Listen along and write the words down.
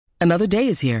Another day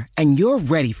is here, and you're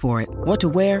ready for it. What to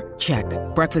wear? Check.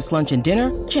 Breakfast, lunch, and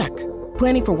dinner? Check.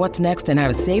 Planning for what's next and how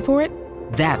to save for it?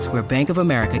 That's where Bank of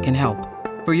America can help.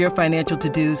 For your financial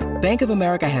to-dos, Bank of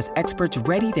America has experts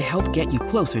ready to help get you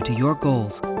closer to your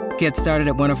goals. Get started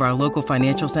at one of our local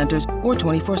financial centers or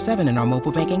 24/7 in our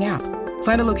mobile banking app.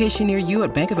 Find a location near you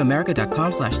at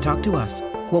bankofamerica.com/talktous.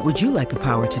 What would you like the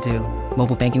power to do?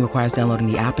 Mobile banking requires downloading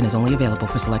the app and is only available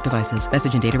for select devices.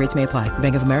 Message and data rates may apply.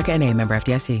 Bank of America N.A., member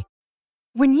FDIC.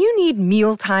 When you need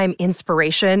mealtime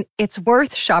inspiration, it's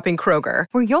worth shopping Kroger,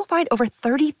 where you'll find over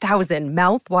 30,000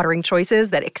 mouth-watering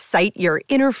choices that excite your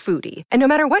inner foodie. And no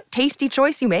matter what tasty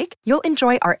choice you make, you'll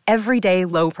enjoy our everyday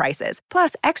low prices,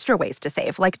 plus extra ways to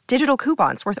save, like digital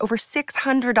coupons worth over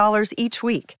 $600 each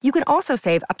week. You can also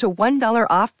save up to $1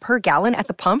 off per gallon at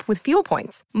the pump with fuel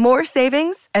points. More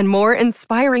savings and more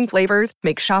inspiring flavors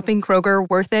make shopping Kroger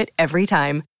worth it every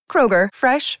time. Kroger,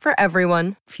 fresh for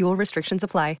everyone. Fuel restrictions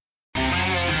apply.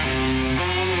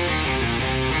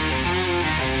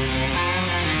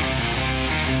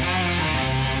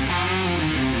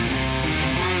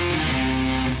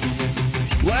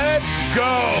 Let's go!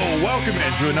 Welcome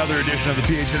into another edition of the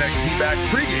PHNX D-Backs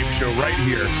pregame show right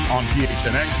here on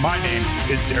PHNX. My name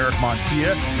is Derek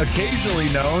Montilla, occasionally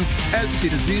known as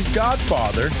Izzy's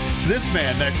Godfather. This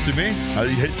man next to me,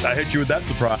 I hit you with that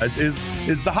surprise, is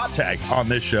the hot tag on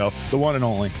this show, the one and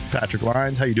only Patrick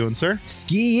Lyons. How you doing, sir?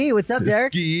 Ski-yee. What's up,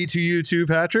 Derek? Ski-yee to you too,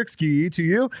 Patrick. Ski-yee to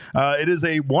you. It is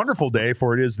a wonderful day,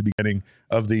 for it is the beginning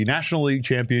of the National League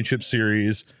Championship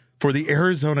Series for the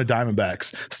Arizona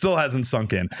Diamondbacks. Still hasn't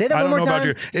sunk in. Say that one more time.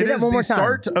 It is the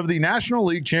start of the National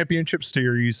League Championship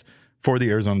Series for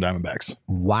the Arizona Diamondbacks.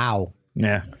 Wow.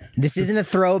 Yeah. This isn't a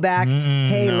throwback.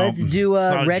 Hey, no. let's do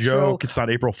a It's retro. Joke. It's not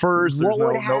April 1st. What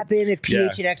would happen if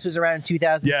PHNX was around in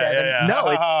 2007? Yeah. No,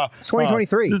 it's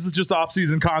 2023. This is just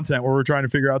off-season content where we're trying to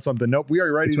figure out something. Nope, we are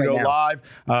ready to go live.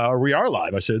 Or we are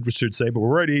live, I should say, but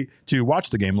we're ready to watch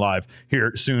the game live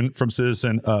here soon from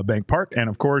Citizen Bank Park. And,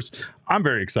 of course, I'm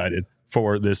very excited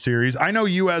for this series. I know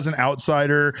you as an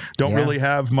outsider don't really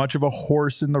have much of a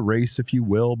horse in the race, if you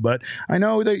will, but I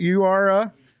know that you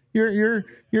are you're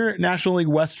National League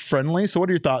West friendly. So what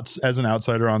are your thoughts as an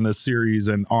outsider on this series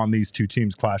and on these two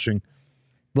teams clashing?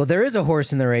 Well, there is a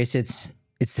horse in the race. It's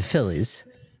the Phillies.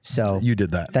 So you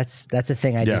did that. That's a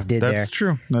thing I just did there. That's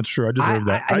true. That's true. I deserve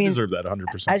that. I deserve that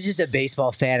 100%. As just a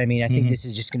baseball fan, I mean, I think this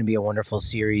is just going to be a wonderful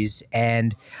series.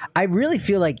 And I really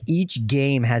feel like each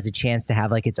game has a chance to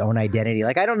have like its own identity.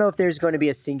 Like, I don't know if there's going to be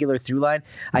a singular through line.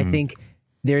 I think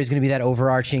there's going to be that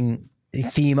overarching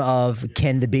theme of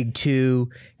can the big two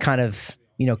kind of,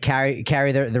 carry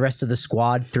the rest of the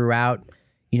squad throughout,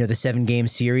 the 7-game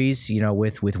series,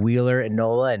 with Wheeler and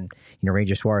Nola, and,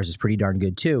 Ranger Suarez is pretty darn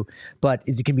good too. But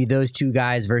is it going to be those two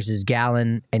guys versus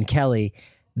Gallen and Kelly?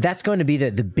 That's going to be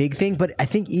the big thing. But I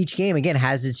think each game, again,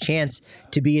 has its chance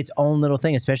to be its own little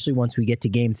thing, especially once we get to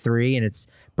game 3 and it's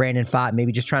Brandon Pfaadt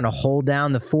maybe just trying to hold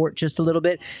down the fort just a little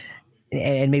bit.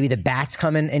 And maybe the bats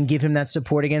come in and give him that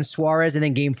support against Suarez. And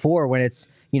then game 4, when it's,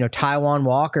 Taijuan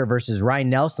Walker versus Ryan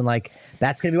Nelson, like,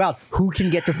 that's going to be wild. Who can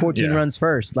get to 14 runs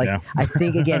first? Like, I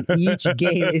think, again, each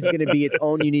game is going to be its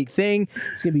own unique thing.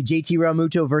 It's going to be JT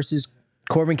Realmuto versus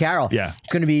Corbin Carroll. Yeah.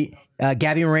 It's going to be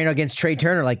Gabby Moreno against Trey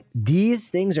Turner. Like, these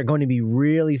things are going to be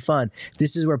really fun.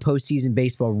 This is where postseason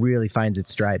baseball really finds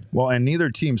its stride. Well, and neither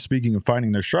team, speaking of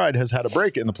finding their stride, has had a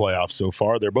break in the playoffs so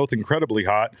far. They're both incredibly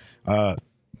hot.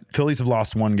 Phillies have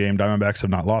lost 1 game. Diamondbacks have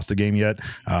not lost a game yet.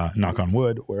 Knock on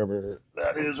wood, wherever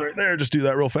that is right there. Just do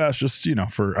that real fast. Just,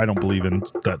 I don't believe in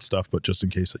that stuff, but just in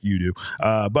case that you do.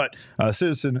 But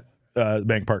Citizen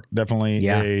Bank Park, definitely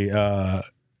it's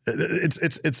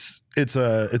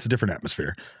a different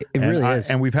atmosphere. It really is.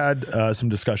 And we've had some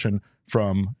discussion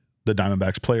from the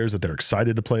Diamondbacks players that they're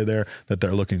excited to play there, that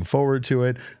they're looking forward to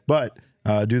it. But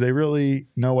do they really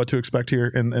know what to expect here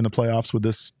in the playoffs with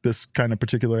this kind of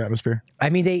particular atmosphere? I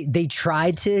mean, they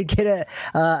tried to get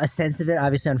a sense of it.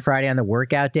 Obviously, on Friday on the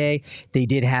workout day, they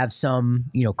did have some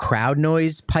crowd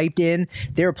noise piped in.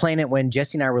 They were playing it when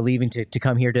Jesse and I were leaving to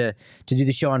come here to do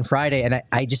the show on Friday, and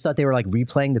I just thought they were like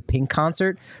replaying the Pink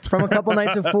concert from a couple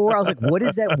nights before. I was like, what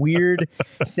is that weird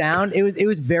sound? It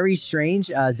was very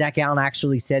strange. Zach Allen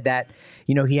actually said that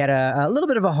he had a little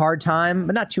bit of a hard time,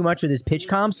 but not too much with his pitch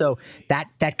comm. So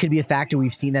that could be a factor.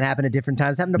 We've seen that happen at different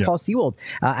times. It happened to Paul Sewald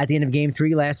at the end of Game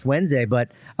 3 last Wednesday.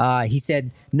 But he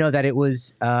said no, that it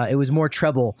was more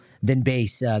treble than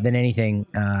bass than anything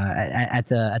at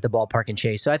the ballpark in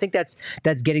Chase. So I think that's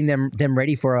getting them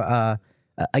ready for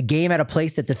a game at a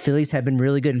place that the Phillies have been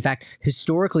really good. In fact,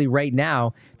 historically, right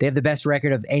now they have the best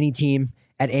record of any team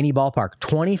at any ballpark.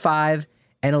 25-11,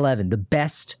 the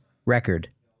best record.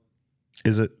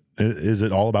 Is it Is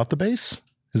it all about the bass?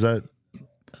 Is that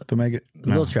to make it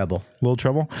Little trouble. Little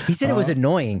trouble. He said it was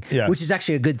annoying, which is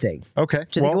actually a good thing. Okay,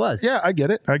 which I think it was. Yeah, I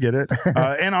get it.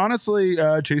 And honestly,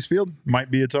 Chase Field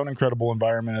might be its own incredible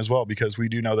environment as well, because we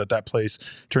do know that place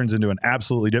turns into an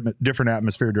absolutely different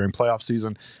atmosphere during playoff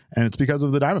season, and it's because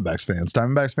of the Diamondbacks fans.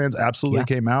 Diamondbacks fans absolutely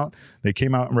came out. They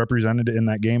came out and represented it in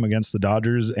that game against the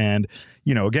Dodgers, and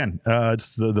again,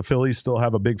 it's the Phillies still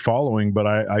have a big following, but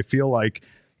I feel like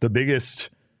the biggest.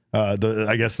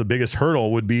 I guess the biggest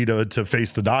hurdle would be to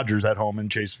face the Dodgers at home in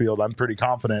Chase Field. I'm pretty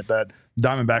confident that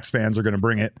Diamondbacks fans are going to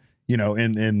bring it,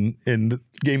 in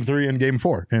game 3 and game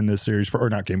 4 in this series, or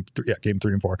not game 3, game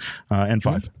 3 and 4 and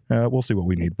 5. We'll see what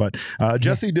we need. But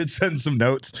Jesse did send some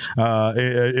notes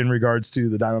in regards to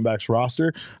the Diamondbacks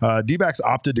roster. D-backs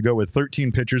opted to go with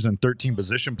 13 pitchers and 13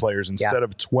 position players instead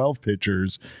of 12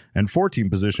 pitchers and 14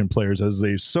 position players, as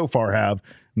they so far have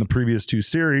in the previous 2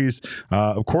 series.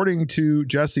 According to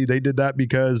Jesse, they did that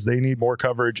because they need more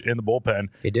coverage in the bullpen.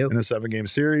 They do. In the 7-game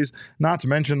series. Not to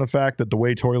mention the fact that the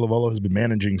way Torey Lovullo has been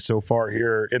managing so far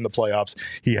here in the playoffs,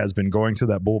 he has been going to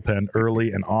that bullpen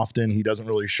early and often. He doesn't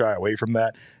really shy away from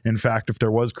that. In fact, if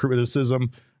there was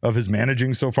criticism of his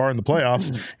managing so far in the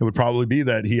playoffs, it would probably be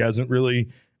that he hasn't really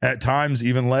at times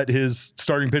even let his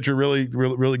starting pitcher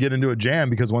really get into a jam,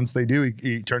 because once they do,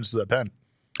 he turns to that pen.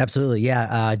 Absolutely,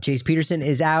 yeah. Jace Peterson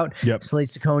is out. Yep. Slade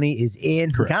Ciccone is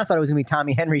in. Correct. We kind of thought it was going to be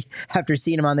Tommy Henry after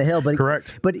seeing him on the hill. But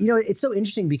correct. But, it's so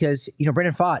interesting because,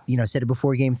 Brendan Pfaadt, said it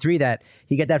before game 3 that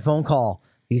he got that phone call.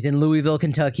 He's in Louisville,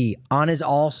 Kentucky on his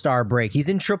all-star break. He's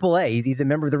in AAA. He's a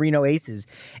member of the Reno Aces.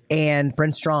 And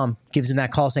Brent Strom gives him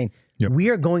that call saying, we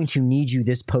are going to need you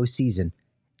this postseason.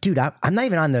 Dude, I'm not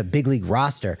even on the big league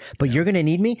roster, but you're going to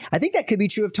need me. I think that could be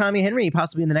true of Tommy Henry,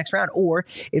 possibly in the next round, or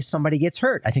if somebody gets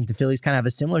hurt. I think the Phillies kind of have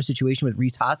a similar situation with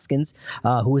Rhys Hoskins,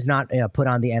 who was not put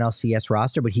on the NLCS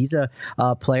roster, but he's a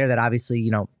player that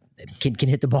obviously, can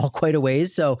hit the ball quite a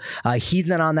ways. So he's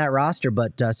not on that roster,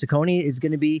 but Ciccone is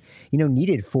going to be,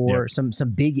 needed for some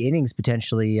big innings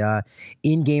potentially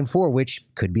in game 4, which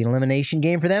could be an elimination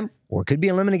game for them, or it could be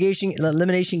an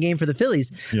elimination game for the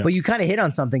Phillies. Yeah. But you kind of hit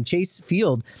on something. Chase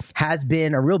Field has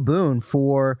been a real boon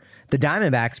for the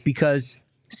Diamondbacks because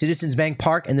Citizens Bank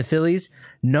Park and the Phillies,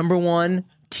 #1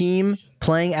 team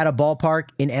playing at a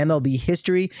ballpark in MLB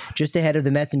history, just ahead of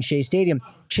the Mets and Shea Stadium.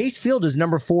 Chase Field is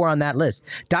 #4 on that list.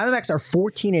 Diamondbacks are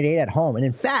 14-8 at home. And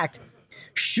in fact,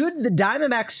 should the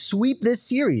Diamondbacks sweep this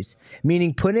series,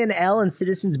 meaning put in L in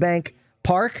Citizens Bank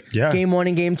Park, game 1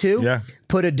 and game 2,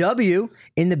 put a W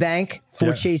in the bank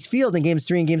for Chase Field in games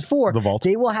 3 and games 4,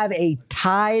 they will have a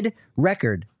tied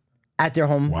record at their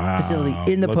home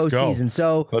facility in the postseason.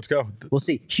 So let's go. We'll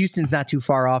see. Houston's not too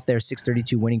far off their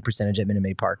 .632 winning percentage at Minute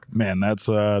Maid Park. Man, that's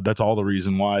all the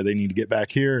reason why they need to get back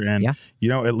here. And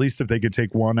at least if they could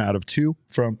take 1 out of 2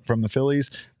 from the Phillies,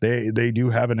 they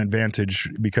do have an advantage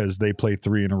because they play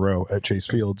 3 in a row at Chase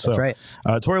Field. So, that's right.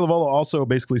 Torey Lovullo also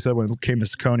basically said when it came to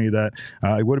Ciccone that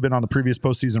he would have been on the previous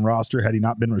postseason roster had he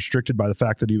not been restricted by the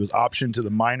fact that he was optioned to the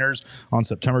minors on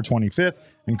September 25th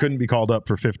and couldn't be called up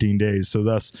for 15 days. So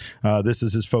thus, this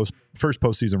is his first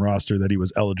postseason roster that he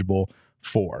was eligible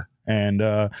for. And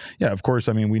of course,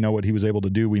 I mean, we know what he was able to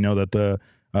do. We know that the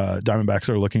Diamondbacks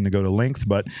are looking to go to length,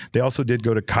 but they also did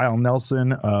go to Kyle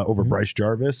Nelson over Bryce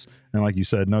Jarvis. And like you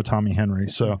said, no Tommy Henry.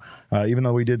 So even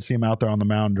though we did see him out there on the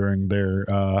mound during their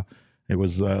it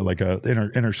was like a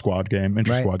inter-squad game.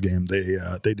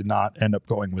 They did not end up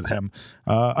going with him.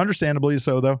 Understandably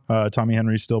so, though. Tommy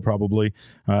Henry still probably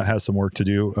has some work to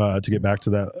do to get back to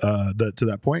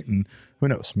that point. And who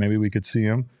knows? Maybe we could see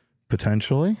him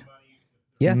potentially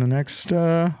in the next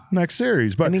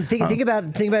series. But I mean, think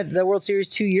about the World Series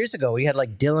 2 years ago. You had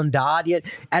like Dylan Dodd. Yet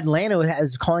Atlanta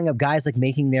was calling up guys like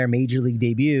making their major league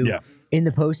debut in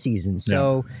the postseason.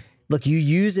 So look, you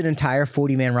use an entire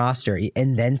 40-man roster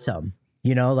and then some.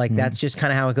 That's just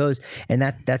kind of how it goes. And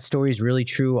that story is really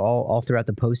true all throughout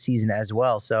the postseason as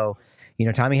well. So,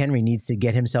 Tommy Henry needs to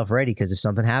get himself ready because if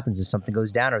something happens, if something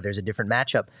goes down or there's a different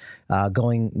matchup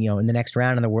going, in the next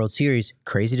round in the World Series,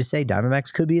 crazy to say,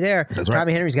 Diamondbacks could be there. That's right.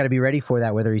 Tommy Henry's got to be ready for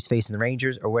that, whether he's facing the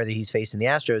Rangers or whether he's facing the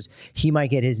Astros. He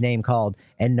might get his name called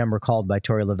and number called by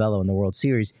Torey Lovullo in the World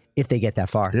Series if they get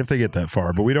that far.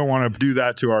 But we don't want to do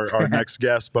that to our next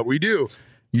guest, but we do.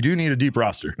 You do need a deep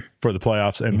roster for the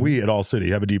playoffs, and we at All City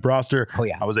have a deep roster. Oh,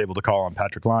 yeah. I was able to call on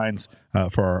Patrick Lyons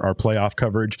for our playoff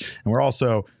coverage, and we're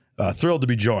also thrilled to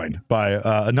be joined by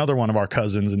another one of our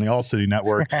cousins in the All City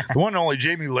Network, the one and only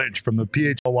Jamie Lynch from the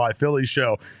PHLY Phillies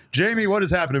show. Jamie, what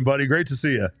is happening, buddy? Great to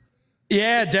see you.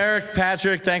 Yeah, Derek,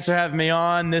 Patrick, thanks for having me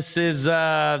on. This is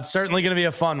certainly going to be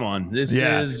a fun one. This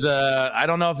is, I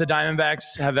don't know if the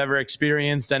Diamondbacks have ever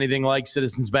experienced anything like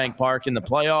Citizens Bank Park in the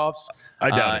playoffs. I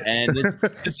doubt it. And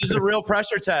this is a real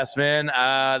pressure test, man.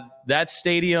 That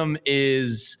stadium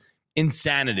is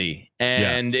insanity,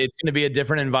 and it's going to be a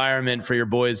different environment for your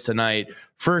boys tonight,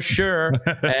 for sure.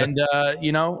 And,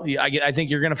 I think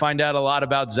you're going to find out a lot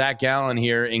about Zach Gallen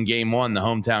here in Game 1, the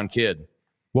hometown kid.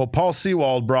 Well, Paul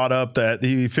Sewald brought up that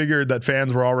he figured that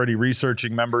fans were already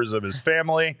researching members of his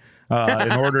family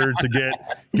in order to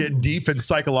get deep and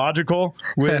psychological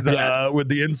with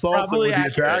the insults Probably and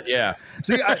with the attacks. Yeah.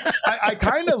 See, I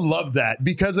kind of love that,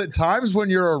 because at times when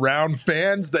you're around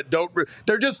fans that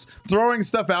they're just throwing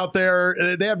stuff out there.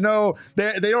 They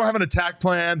don't have an attack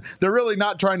plan. They're really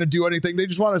not trying to do anything. They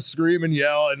just want to scream and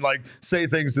yell and like say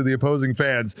things to the opposing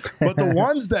fans. But the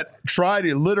ones that try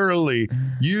to literally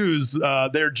use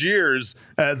their jeers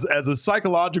as a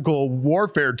psychological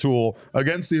warfare tool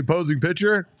against the opposing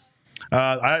pitcher,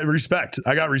 I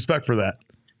got respect for that.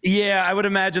 Yeah, I would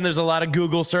imagine there's a lot of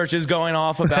Google searches going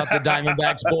off about the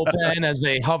Diamondbacks bullpen as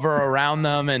they hover around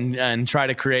them and try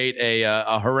to create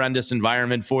a horrendous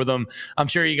environment for them. I'm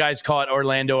sure you guys caught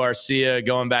Orlando Arcia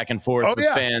going back and forth with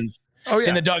fans.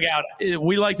 In the dugout.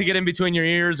 We like to get in between your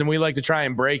ears, and we like to try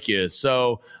and break you.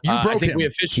 So I think we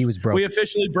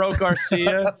officially broke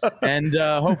Arcia, and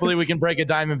hopefully we can break a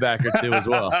Diamondback or two as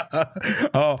well.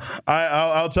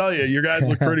 I'll tell you, you guys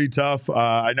look pretty tough.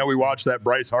 I know we watched that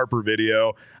Bryce Harper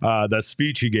video, that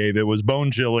speech he gave. It was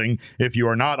bone chilling if you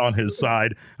are not on his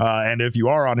side, and if you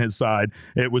are on his side,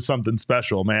 it was something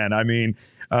special, man. I mean,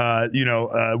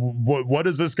 what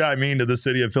does this guy mean to the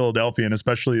city of Philadelphia, and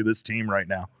especially this team right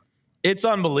now? It's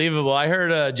unbelievable. I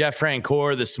heard Jeff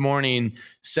Francoeur this morning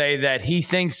say that he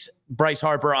thinks Bryce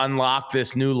Harper unlocked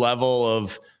this new level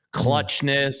of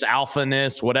clutchness,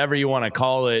 alphaness, whatever you want to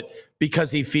call it, because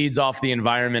he feeds off the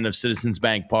environment of Citizens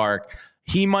Bank Park.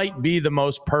 He might be the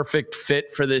most perfect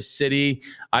fit for this city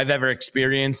I've ever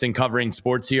experienced in covering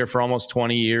sports here for almost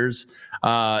 20 years.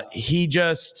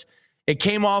 It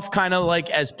came off kind of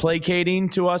like as placating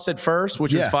to us at first,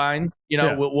 which is fine.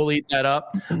 We'll eat that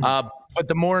up. But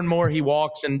the more and more he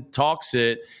walks and talks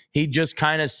it, he just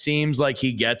kind of seems like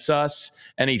he gets us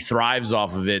and he thrives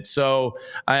off of it. So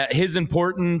his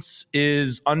importance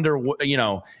is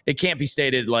it can't be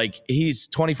stated. Like, he's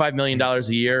 $25 million a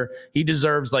year. He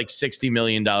deserves like $60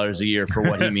 million a year for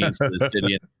what he means to the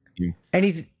city. And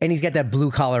he's got that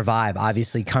blue collar vibe,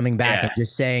 obviously, coming back and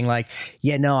just saying like,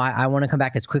 I want to come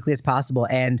back as quickly as possible.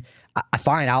 And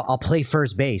fine, I'll play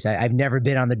first base. I've never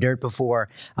been on the dirt before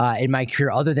in my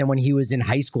career, other than when he was in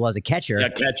high school as a catcher.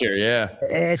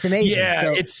 It's amazing.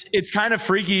 Yeah, it's kind of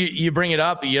freaky. You bring it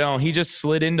up. He just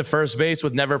slid into first base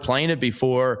with never playing it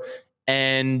before,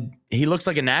 and he looks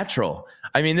like a natural.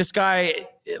 I mean, this guy,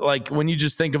 like, when you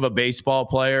just think of a baseball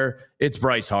player, it's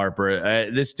Bryce Harper.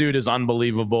 This dude is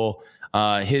unbelievable.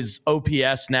 His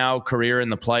OPS now, career in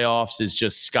the playoffs, is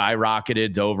just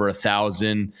skyrocketed to over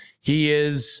 1,000. He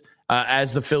is,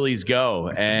 as the Phillies go.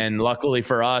 And luckily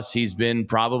for us, he's been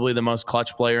probably the most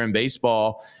clutch player in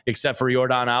baseball, except for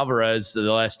Yordan Alvarez the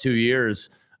last 2 years,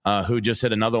 who just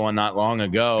hit another one not long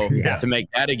ago to make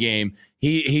that a game.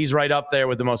 He's right up there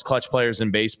with the most clutch players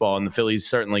in baseball, and the Phillies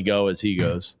certainly go as he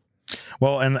goes.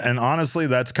 Well, and honestly,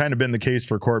 that's kind of been the case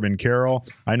for Corbin Carroll.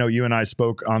 I know you and I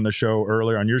spoke on the show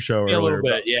earlier, on your show earlier. A little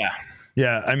bit, yeah.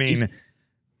 Yeah, I mean,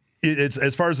 it's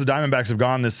as far as the Diamondbacks have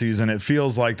gone this season, it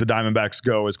feels like the Diamondbacks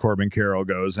go as Corbin Carroll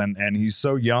goes, and he's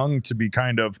so young to be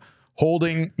kind of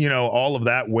holding, all of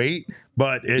that weight,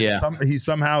 but he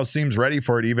somehow seems ready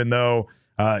for it, even though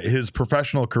his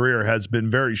professional career has been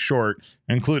very short,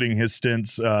 including his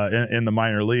stints in the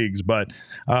minor leagues. But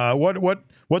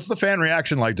what's the fan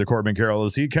reaction like to Corbin Carroll?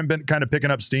 Is he been kind of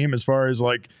picking up steam as far as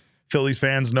like Phillies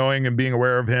fans knowing and being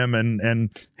aware of him and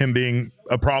him being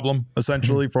a problem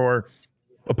essentially for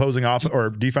opposing or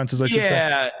defenses, I should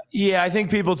say? Yeah, I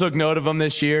think people took note of him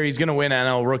this year. He's going to win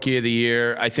NL Rookie of the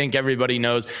Year. I think everybody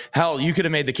knows. Hell, you could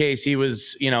have made the case he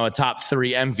was, a top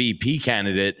 3 MVP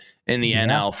candidate in the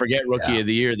NL. Forget Rookie of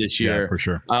the Year this year. Yeah, for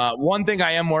sure. One thing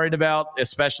I am worried about,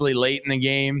 especially late in the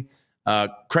game,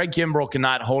 Craig Kimbrell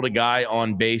cannot hold a guy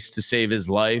on base to save his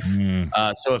life.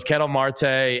 So if Ketel Marte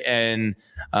and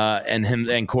him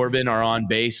and Corbin are on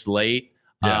base late,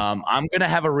 I'm going to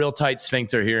have a real tight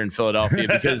sphincter here in Philadelphia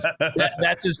because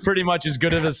that's pretty much as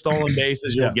good of a stolen base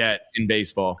as you'll get in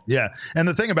baseball. Yeah. And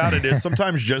the thing about it is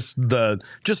sometimes just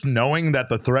knowing that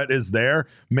the threat is there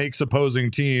makes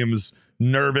opposing teams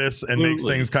nervous and makes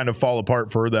things kind of fall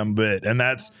apart for them a bit. And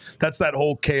that's that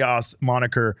whole chaos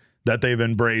moniker that they've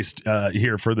embraced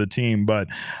here for the team. But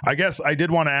I guess I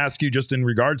did want to ask you just in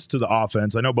regards to the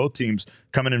offense. I know both teams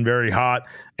coming in very hot.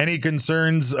 Any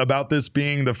concerns about this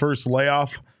being the first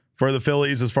layoff for the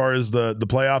Phillies as far as the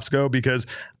playoffs go? Because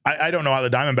I don't know how the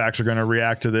Diamondbacks are going to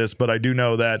react to this, but I do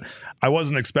know that I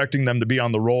wasn't expecting them to be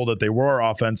on the roll that they were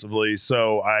offensively.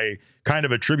 So I kind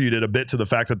of attributed a bit to the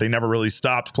fact that they never really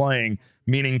stopped playing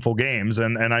meaningful games.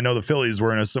 And I know the Phillies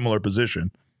were in a similar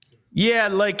position. Yeah,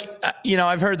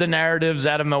 I've heard the narratives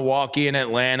out of Milwaukee and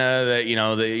Atlanta that,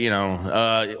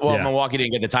 Milwaukee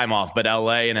didn't get the time off, but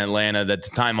LA and Atlanta, that the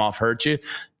time off hurt you.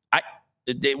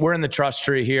 We're in the trust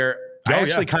tree here.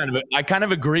 I kind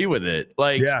of agree with it.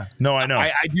 I know.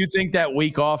 I do think that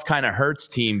week off kind of hurts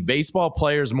team baseball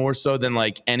players more so than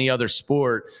like any other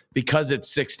sport, because it's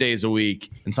 6 days a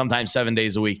week and sometimes 7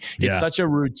 days a week. It's such a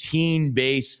routine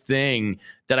based thing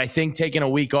that I think taking a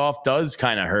week off does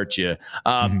kind of hurt you.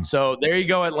 So there you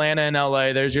go, Atlanta and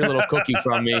LA. There's your little cookie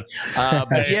from me.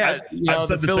 But I've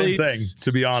said the Phillies, same thing,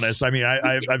 to be honest. I mean,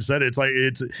 I've said it.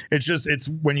 It's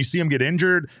when you see them get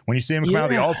injured, when you see them come out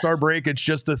of the All-Star break, it's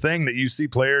just a thing that you see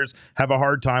players have a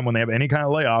hard time when they have any kind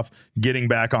of layoff getting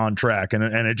back on track. And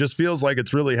it just feels like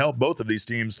it's really helped both of these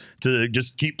teams to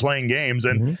just keep playing games.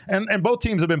 And both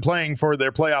teams have been playing for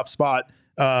their playoff spot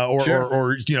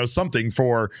or something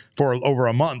for over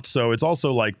a month. So it's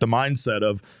also like the mindset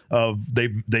of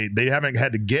they haven't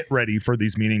had to get ready for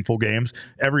these meaningful games.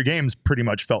 Every game's pretty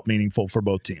much felt meaningful for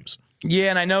both teams.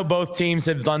 Yeah, and I know both teams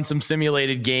have done some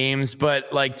simulated games, but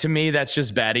to me, that's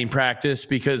just batting practice,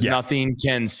 because nothing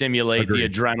can simulate the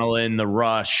adrenaline, the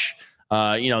rush,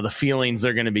 the feelings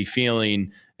they're going to be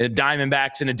feeling. The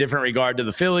Diamondbacks in a different regard to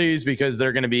the Phillies, because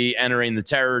they're going to be entering the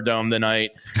Terror Dome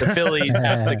tonight. The Phillies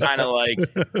have to kind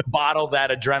of bottle that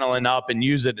adrenaline up and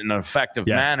use it in an effective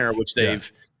manner, which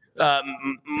they've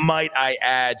might I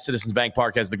add, Citizens Bank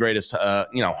Park has the greatest,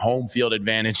 home field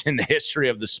advantage in the history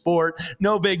of the sport.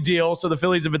 No big deal. So the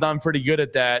Phillies have been done pretty good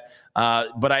at that.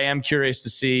 But I am curious to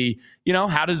see,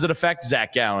 how does it affect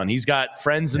Zach Gallen? He's got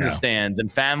friends in the stands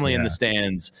and family in the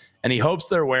stands, and he hopes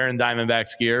they're wearing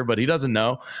Diamondbacks gear, but he doesn't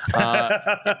know. How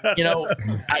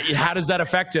does that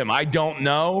affect him? I don't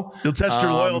know. He'll test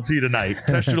your loyalty tonight.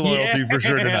 Test your loyalty for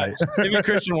sure tonight. Maybe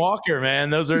Christian Walker,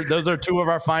 man. Those are two of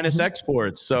our finest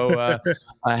exports. So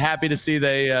happy to see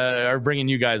they are bringing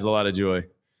you guys a lot of joy.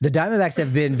 The Diamondbacks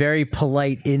have been very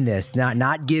polite in this,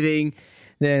 not giving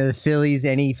the Phillies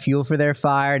any fuel for their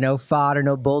fire, no fodder,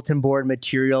 no bulletin board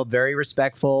material, very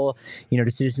respectful,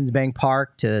 to Citizens Bank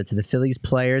Park, to the Phillies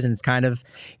players, and it's kind of,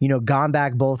 gone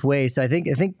back both ways. So I think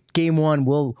game one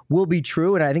will be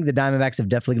true, and I think the Diamondbacks have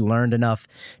definitely learned enough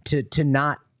to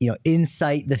not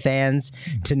incite the fans,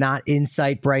 to not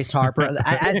incite Bryce Harper,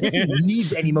 as if he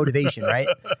needs any motivation, right?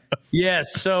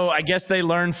 Yes. So I guess they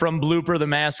learned from Blooper, the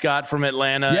mascot from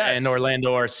Atlanta, and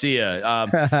Orlando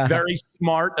Arcia. Very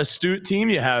smart, astute team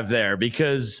you have there,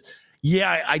 because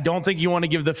I don't think you want to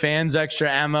give the fans extra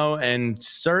ammo. And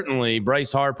certainly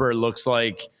Bryce Harper looks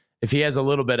like, if he has a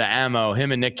little bit of ammo,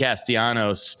 him and Nick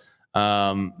Castellanos,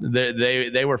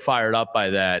 they were fired up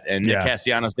by that, and Nick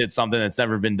Castellanos did something that's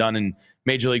never been done in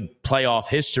Major League playoff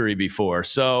history before.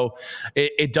 So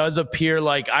it does appear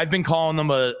like I've been calling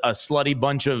them a slutty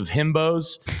bunch of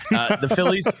himbos. The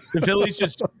Phillies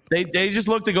just they just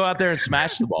look to go out there and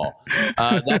smash the ball.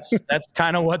 That's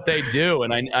kind of what they do,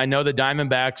 and I know the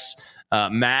Diamondbacks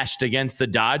mashed against the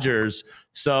Dodgers.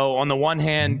 So on the one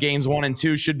hand, games 1 and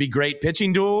 2 should be great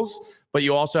pitching duels, but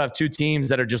you also have two teams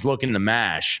that are just looking to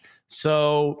mash.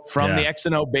 So from the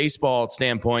X&O baseball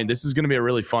standpoint, this is going to be a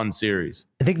really fun series.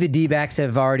 I think the D-backs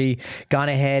have already gone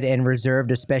ahead and reserved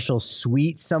a special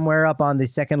suite somewhere up on the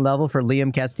second level for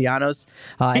Liam Castellanos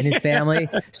and his family.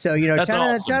 So,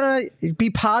 trying to be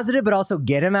positive, but also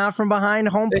get him out from behind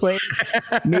home plate.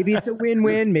 Maybe it's a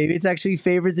win-win. Maybe it's actually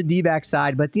favors the D-back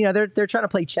side. But, they're trying to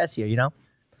play chess here,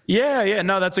 Yeah.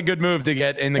 No, that's a good move to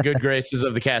get in the good graces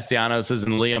of the Castellanoses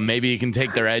and Liam. Maybe you can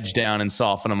take their edge down and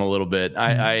soften them a little bit.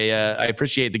 I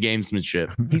appreciate the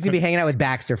gamesmanship. He's going to be hanging out with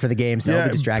Baxter for the game, so he'll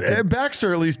be distracted.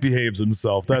 Baxter at least behaves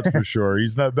himself, that's for sure.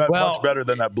 He's not much better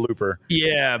than that Blooper.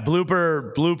 Yeah,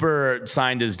 Blooper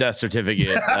signed his death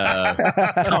certificate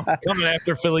coming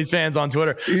after Phillies fans on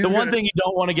Twitter. One thing you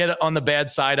don't want to get on the bad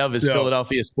side of is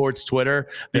Philadelphia sports Twitter,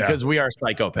 because we are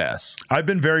psychopaths. I've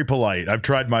been very polite. I've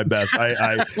tried my best.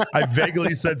 I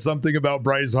vaguely said something about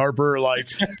Bryce Harper, like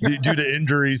due to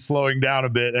injury slowing down a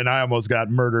bit, and I almost got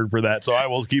murdered for that. So I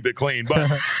will keep it clean. But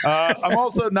I'm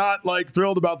also not like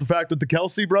thrilled about the fact that the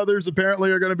Kelsey brothers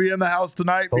apparently are going to be in the house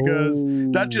tonight, because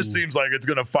that just seems like it's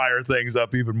going to fire things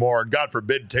up even more. And God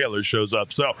forbid Taylor shows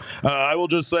up. So I will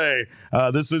just say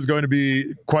this is going to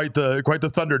be quite the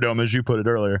Thunderdome, as you put it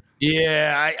earlier.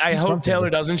 Yeah, I hope Taylor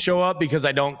doesn't show up, because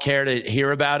I don't care to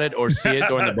hear about it or see it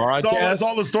during the broadcast. That's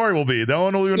all the story will be. No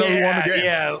one will even know who won the game.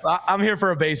 Yeah, I'm here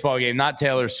for a baseball game, not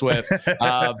Taylor Swift.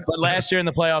 But last year in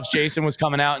the playoffs, Jason was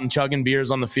coming out and chugging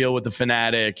beers on the field with the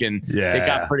Fanatic, and it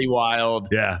got pretty wild.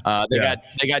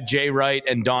 They got Jay Wright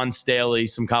and Don Staley,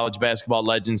 some college basketball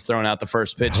legends, throwing out the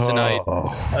first pitch tonight.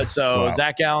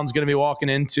 Zach Gallen's going to be walking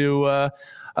into,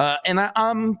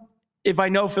 and if I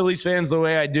know Phillies fans the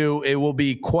way I do, it will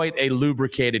be quite a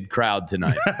lubricated crowd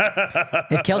tonight.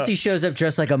 If Kelsey shows up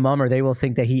dressed like a mummer, they will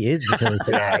think that he is the Philly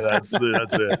fanatic. That's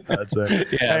it.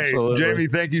 Yeah, hey, absolutely. Jamie,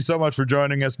 thank you so much for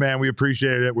joining us, man. We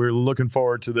appreciate it. We're looking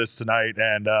forward to this tonight,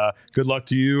 and good luck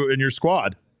to you and your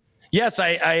squad. Yes,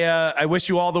 I wish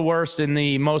you all the worst in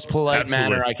the most polite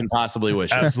manner I can possibly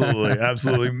wish you.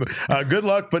 Absolutely. Good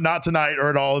luck, but not tonight or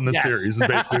at all in the series is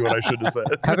basically what I should have said.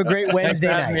 Have a great Wednesday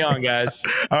night. Thanks for having me on, guys.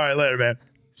 All right, later, man.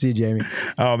 See you, Jamie.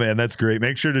 Oh, man, that's great.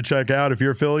 Make sure to check out, if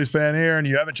you're a Phillies fan here and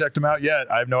you haven't checked them out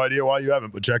yet, I have no idea why you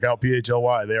haven't, but check out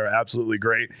PHLY. They are absolutely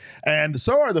great. And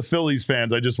so are the Phillies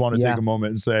fans. I just want to take a moment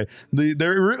and say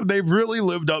they've really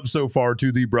lived up so far to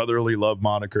the brotherly love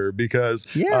moniker, because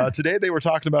today they were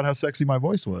talking about how sexy my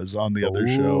voice was on the other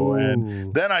show.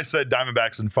 And then I said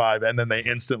Diamondbacks in 5, and then they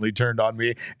instantly turned on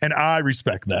me. And I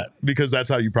respect that, because that's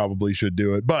how you probably should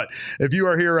do it. But if you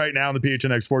are here right now on the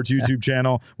PHNX Sports YouTube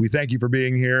channel, we thank you for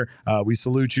being here. We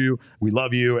salute you. We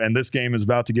love you. And this game is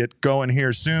about to get going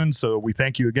here soon. So we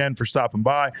thank you again for stopping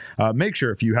by. Make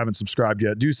sure, if you haven't subscribed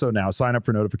yet, do so now. Sign up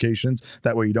for notifications.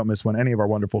 That way you don't miss when any of our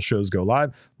wonderful shows go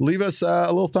live. Leave us a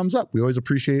little thumbs up. We always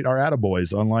appreciate our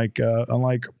attaboys,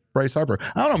 unlike Bryce Harper.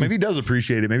 I don't know. Maybe he does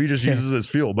appreciate it. Maybe he just uses it as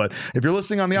fuel. But if you're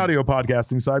listening on the audio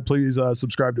podcasting side, please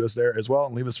subscribe to us there as well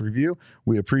and leave us a review.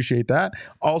 We appreciate that.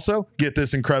 Also, get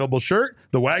this incredible shirt,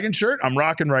 the Wagon shirt I'm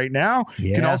rocking right now.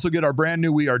 You can also get our brand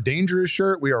new We Are Dangerous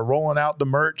shirt. We are rolling out the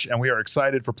merch, and we are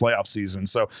excited for playoff season.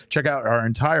 So check out our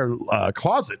entire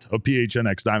closet of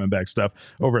PHNX Diamondback stuff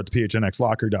over at the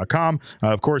PHNXlocker.com.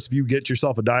 Of course, if you get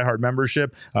yourself a diehard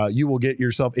membership, you will get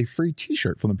yourself a free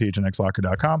t-shirt from the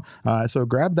PHNXlocker.com. So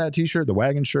grab that t-shirt, the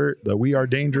Wagon shirt, the We Are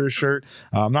Dangerous shirt.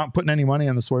 I'm not putting any money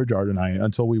on the swear jar tonight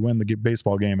until we win the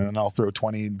baseball game, and then I'll throw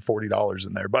 $20 and $40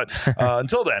 in there. But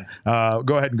until then,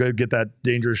 go ahead and go get that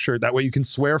Dangerous shirt. That way you can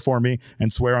swear for me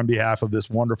and swear on behalf of this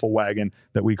wonderful wagon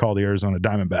that we call the Arizona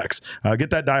Diamondbacks.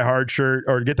 Get that Die Hard shirt,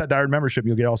 or get that Die Hard membership.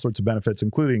 You'll get all sorts of benefits,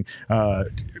 including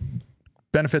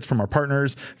benefits from our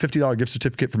partners, $50 gift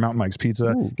certificate for Mountain Mike's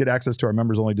Pizza, get access to our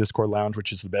members-only Discord lounge,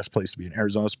 which is the best place to be an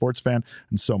Arizona sports fan,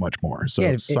 and so much more.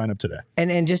 So sign up today.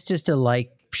 And just to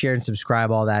like, share, and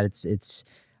subscribe, all that. It's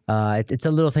a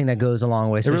little thing that goes a long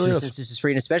way, especially since this is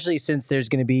free, and especially since there's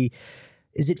going to be,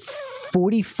 is it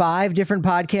 45 different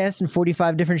podcasts and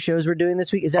 45 different shows we're doing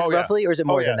this week? Is that roughly, or is it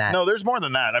more than that? No, there's more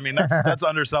than that. I mean, that's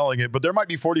underselling it, but there might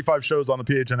be 45 shows on the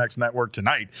PHNX network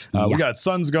tonight. We got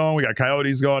Suns going. We got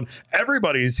Coyotes going.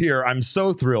 Everybody's here. I'm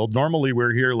so thrilled. Normally,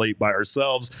 we're here late by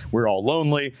ourselves. We're all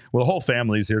lonely. Well, the whole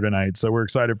family's here tonight, so we're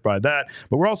excited by that.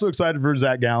 But we're also excited for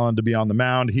Zach Gallen to be on the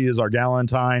mound. He is our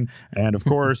Galentine, and of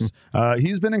course,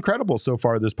 he's been incredible so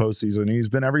far this postseason. He's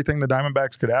been everything the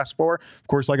Diamondbacks could ask for. Of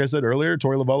course, like I said earlier,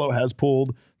 Torey Lovullo has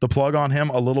pulled the plug on him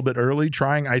a little bit early,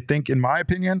 trying, I think, in my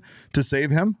opinion, to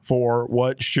save him for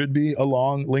what should be a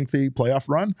long, lengthy playoff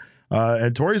run.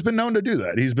 And Torey's been known to do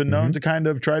that. He's been known to kind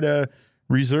of try to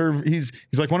reserve. He's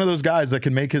like one of those guys that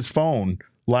can make his phone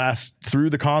last through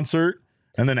the concert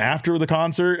and then after the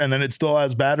concert, and then it still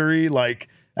has battery, like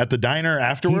at the diner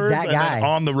afterwards. He's that guy. And then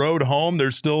on the road home,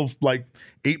 there's still like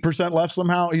 8% left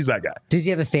somehow. He's that guy. Does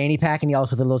he have a fanny pack and he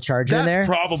also with a little charger in there? That's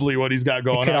probably what he's got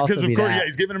going on. Because of course,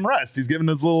 he's giving him rest. He's giving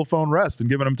his little phone rest and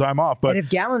giving him time off. But if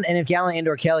Gallen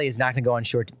and/or Kelly is not going to go on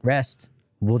short rest,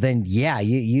 well then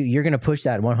you're going to push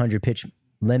that 100 pitch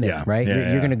limit, right?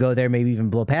 You're going to go there, maybe even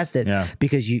blow past it,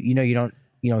 because you don't.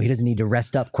 He doesn't need to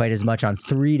rest up quite as much on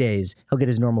 3 days. He'll get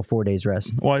his normal 4 days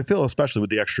rest. Well, I feel, especially with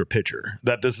the extra pitcher,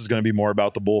 that this is going to be more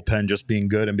about the bullpen just being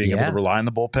good and being able to rely on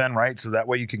the bullpen, right? So that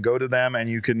way you can go to them and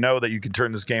you can know that you can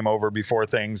turn this game over before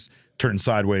things turn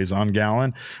sideways on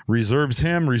Gallen. Reserves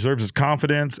his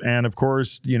confidence, and of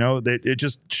course, it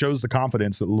just shows the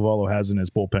confidence that Lovullo has in his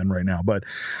bullpen right now. But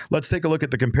let's take a look at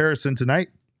the comparison tonight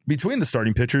between the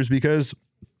starting pitchers, because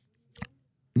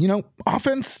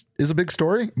offense is a big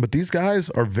story, but these guys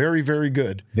are very, very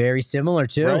good. Very similar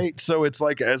too. Right. So it's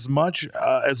like as much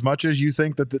as you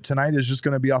think that tonight is just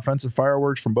going to be offensive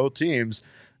fireworks from both teams,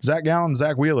 Zach Gallen,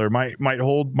 Zach Wheeler might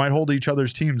hold each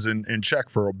other's teams in check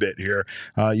for a bit here.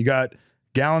 You got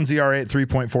Gallen's ERA at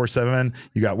 3.47.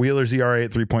 You got Wheeler's ERA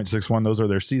at 3.61. Those are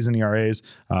their season ERAs.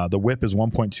 The whip is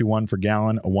 1.21 for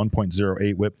Gallen, a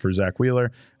 1.08 whip for Zach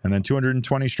Wheeler, and then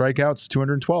 220 strikeouts,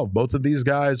 212. Both of these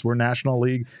guys were National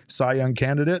League Cy Young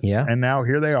candidates, and now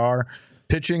here they are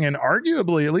pitching, and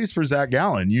arguably, at least for Zach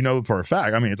Gallen, for a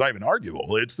fact, it's not even arguable.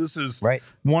 This is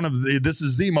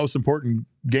the most important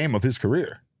game of his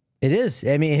career. It is.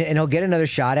 And he'll get another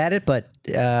shot at it, but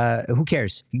who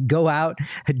cares? Go out,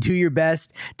 do your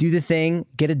best, do the thing,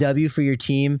 get a W for your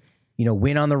team.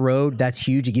 Win on the road. That's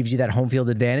huge. It gives you that home field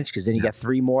advantage because then you got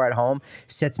 3 more at home.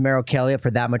 Sets Merrill Kelly up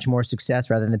for that much more success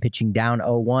rather than pitching down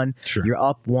 0-1. Sure. You're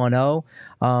up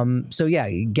 1-0. So yeah,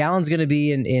 Gallen's going to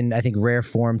be in I think rare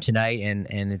form tonight, and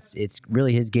it's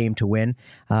really his game to win.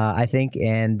 I think,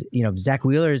 and Zach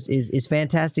Wheeler is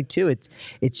fantastic too.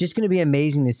 It's just going to be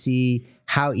amazing to see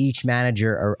how each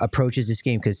manager approaches this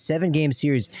game, because 7-game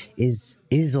series is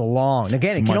long.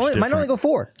 Again, might only go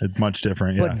 4. It's much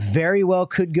different, yeah. But very well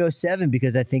could go 7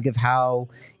 because I think of how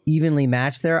evenly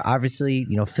matched there. Obviously,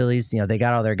 Phillies, they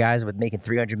got all their guys with making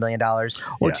 $300 million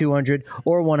or 200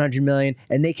 or 100 million,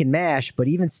 and they can mash. But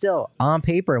even still, on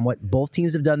paper and what both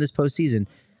teams have done this postseason,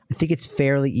 I think it's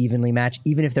fairly evenly matched,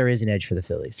 even if there is an edge for the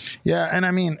Phillies. Yeah, and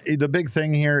the big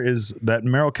thing here is that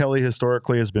Merrill Kelly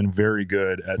historically has been very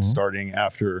good at starting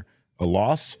after a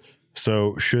loss.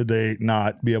 So should they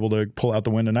not be able to pull out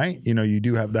the win tonight, you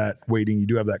do have that waiting, you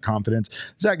do have that confidence.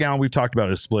 Zach Gallen, we've talked about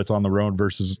his splits on the road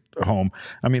versus home.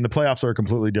 The playoffs are a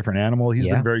completely different animal. He's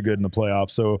been very good in the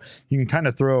playoffs, so you can kind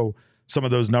of throw some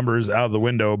of those numbers out of the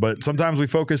window, but sometimes we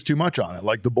focus too much on it.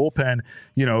 Like the bullpen,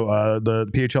 the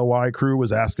PHLY crew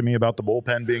was asking me about the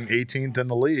bullpen being 18th in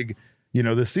the league,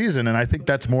 this season. And I think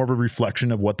that's more of a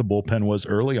reflection of what the bullpen was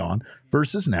early on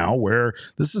versus now, where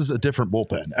this is a different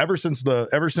bullpen. Ever since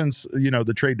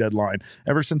the trade deadline,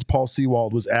 ever since Paul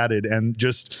Sewald was added, and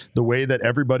just the way that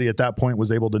everybody at that point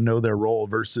was able to know their role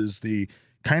versus the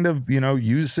kind of,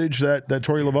 usage that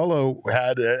Torey Lovullo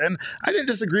had. And I didn't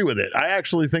disagree with it. I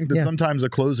actually think that sometimes a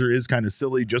closer is kind of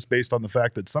silly just based on the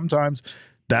fact that sometimes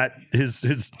that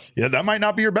that might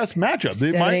not be your best matchup.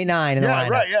 7, 8, 9 in the lineup.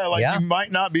 Right. Yeah. You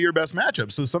might not be your best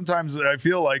matchup. So sometimes I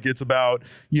feel like it's about,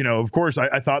 of course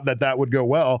I thought that would go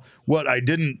well. What I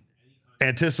didn't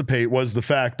anticipate was the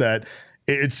fact that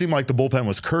it seemed like the bullpen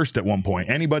was cursed at one point.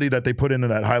 Anybody that they put into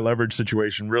that high leverage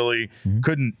situation really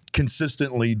couldn't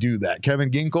consistently do that.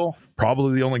 Kevin Ginkel,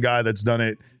 probably the only guy that's done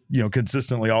it,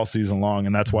 consistently all season long,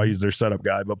 and that's why he's their setup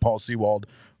guy. But Paul Sewald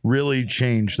really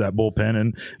changed that bullpen,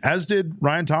 and as did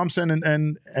Ryan Thompson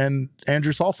and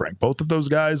Andrew Saalfrank. Both of those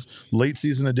guys, late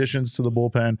season additions to the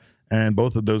bullpen, and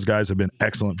both of those guys have been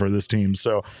excellent for this team.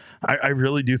 So I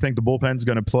really do think the bullpen is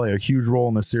going to play a huge role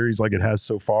in the series like it has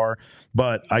so far.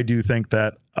 But I do think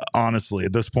that, honestly,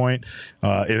 at this point,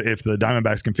 if the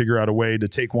Diamondbacks can figure out a way to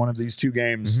take one of these 2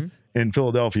 games in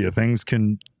Philadelphia, things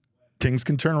can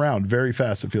turn around very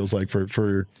fast, it feels like, for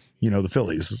the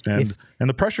Phillies. And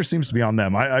the pressure seems to be on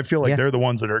them. I feel like they're the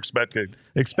ones that are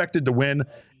expected to win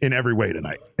in every way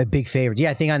tonight. A big favorite.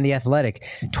 Yeah, I think on The Athletic,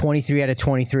 23 out of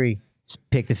 23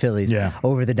 pick the Phillies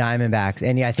over the Diamondbacks.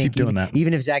 And I think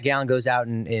even if Zach Gallen goes out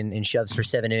and shoves for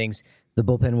 7 innings, the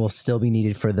bullpen will still be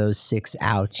needed for those 6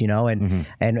 outs, and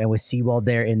with Sewald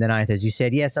there in the 9th, as you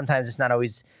said, sometimes it's not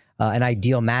always an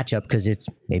ideal matchup because it's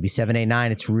maybe 7, 8,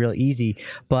 9. It's real easy.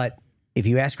 But if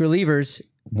you ask relievers,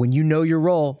 when you know your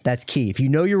role, that's key. If you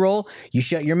know your role, you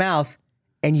shut your mouth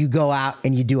and you go out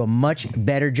and you do a much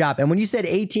better job. And when you said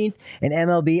 18th in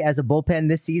MLB as a bullpen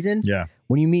this season,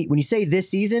 when you say this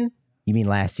season, you mean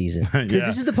last season? Because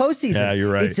this is the postseason. Yeah,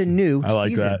 you're right. It's a new I like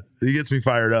season. that. He gets me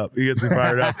fired up.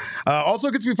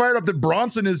 Also gets me fired up that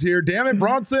Bronson is here. Damn it,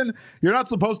 Bronson. You're not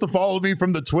supposed to follow me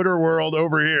from the Twitter world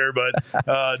over here,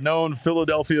 but known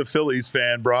Philadelphia Phillies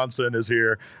fan Bronson is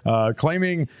here.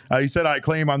 Claiming, he said, I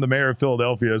claim I'm the mayor of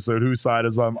Philadelphia, so whose side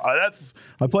is I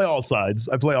play all sides.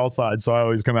 So I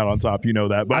always come out on top. You know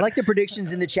that. But I like the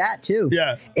predictions in the chat, too.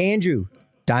 Yeah. Andrew,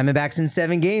 Diamondbacks in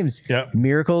 7 games. Yep.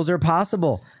 Miracles are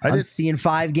possible. I'm seeing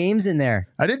 5 games in there.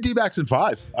 I did D-backs in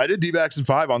 5.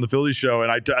 On the Phillies show,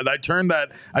 and I turned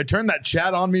that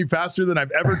chat on me faster than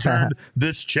I've ever turned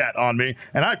this chat on me,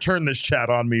 and I've turned this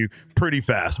chat on me pretty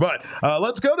fast. But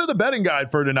let's go to the betting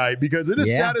guide for tonight because it is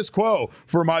status quo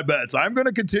for my bets. I'm going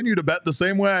to continue to bet the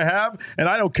same way I have, and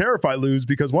I don't care if I lose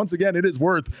because, once again, it is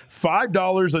worth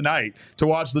 $5 a night to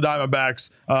watch the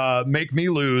Diamondbacks make me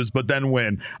lose but then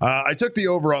win. I took the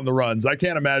over on the runs. I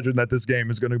can't imagine that this game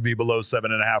is going to be below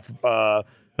 7.5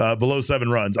 below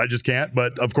 7 runs. I just can't.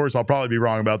 But of course, I'll probably be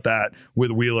wrong about that with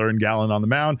Wheeler and Gallen on the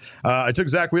mound. I took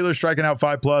Zach Wheeler striking out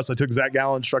 5+. I took Zach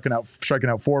Gallen striking out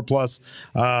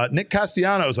 4+. Nick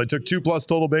Castellanos, I took 2+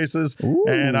 total bases. Ooh.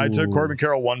 And I took Corbin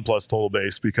Carroll 1+ total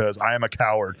base because I am a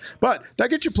coward. But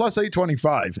that gets you plus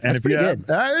 825. And if you have,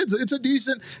 it's a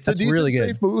decent, really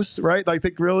safe boost, right? I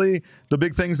think really the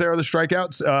big things there are the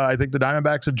strikeouts. I think the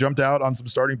Diamondbacks have jumped out on some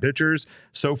starting pitchers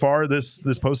so far this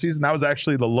postseason. That was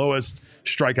actually the lowest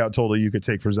strikeout total you could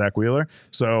take for Zach Wheeler.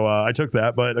 So I took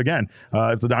that. But again,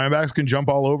 if the Diamondbacks can jump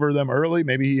all over them early,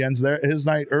 maybe he ends his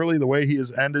night early the way he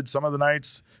has ended some of the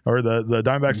nights, or the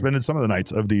Diamondbacks have ended some of the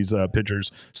nights of these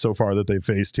pitchers so far that they've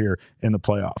faced here in the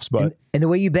playoffs. But and the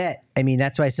way you bet, I mean,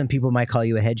 that's why some people might call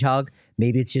you a hedgehog.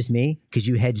 Maybe it's just me because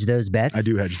you hedge those bets. I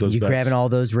do hedge those bets. You're grabbing all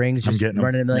those rings, just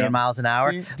running a million miles an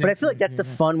hour. But I feel like that's the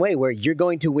fun way where you're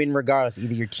going to win regardless.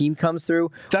 Either your team comes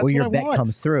through or your bet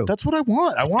comes through. That's what I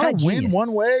want. I want to win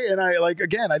one way. And I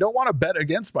don't want to bet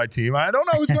against my team. I don't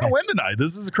know who's going to win tonight.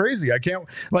 This is crazy. I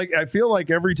feel like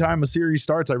every time a series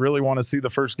starts, I really want to see the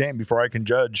first game before I can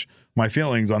judge my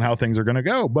feelings on how things are going to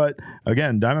go. But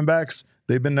again, Diamondbacks,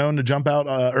 they've been known to jump out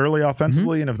early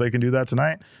offensively, and if they can do that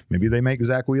tonight, maybe they make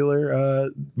Zach Wheeler,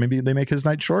 maybe they make his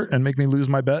night short and make me lose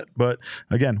my bet. But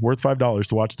again, worth $5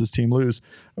 to watch this team lose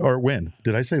or win.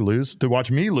 Did I say lose? To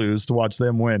watch me lose, to watch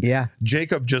them win. Yeah.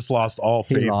 Jacob just lost all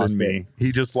faith in me.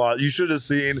 He just lost. You should have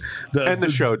seen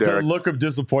the look of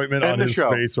disappointment on his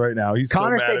face right now. He's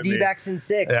Connor so mad said D-backs in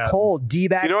 6. Yeah. Cole,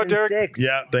 D-backs in 6.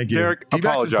 Yeah, thank you. Derek,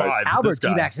 D-backs in 5. Albert,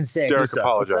 D-backs in 6. Derek,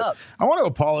 apologize. What's up? I want to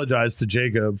apologize to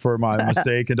Jacob for my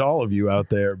mistake and to all of you out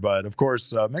there. But of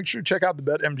course, make sure to check out the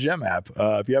BetMGM app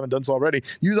if you haven't done so already.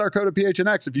 Use our code of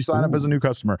PHNX if you sign up as a new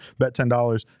customer. Bet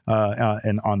 $10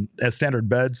 and on a standard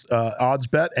bets odds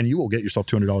bet, and you will get yourself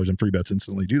 $200 in free bets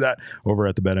instantly. Do that over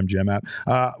at the BetMGM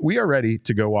app. We are ready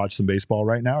to go watch some baseball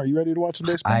right now. Are you ready to watch some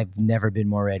baseball? I've never been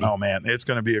more ready. Oh man, it's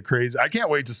going to be a crazy. I can't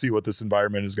wait to see what this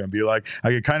environment is going to be like. I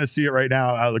can kind of see it right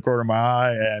now out of the corner of my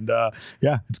eye, and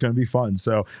it's going to be fun.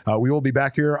 So we will be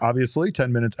back here, obviously,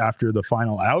 10 minutes after the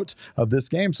final out of this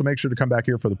game. So make sure to come back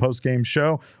here for the post-game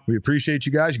show. We appreciate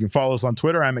you guys. You can follow us on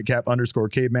Twitter. I'm at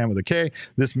Cap_caveman with a K.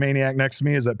 This maniac next to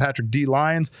me is at Patrick D.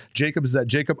 Lyons. Jacob is at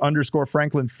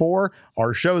Jacob_Franklin4.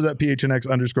 Our show is at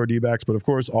PHNX_D-backs. But of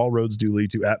course, all roads do lead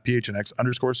to at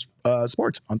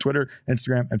PHNX_sports on Twitter,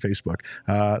 Instagram, and Facebook.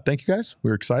 Thank you guys.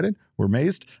 We're excited. We're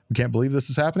amazed. We can't believe this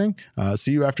is happening.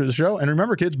 See you after the show. And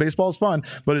remember, kids, baseball is fun,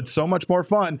 but it's so much more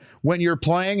fun when you're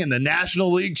playing in the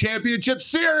National League Championship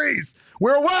Series.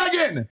 We're a wagon.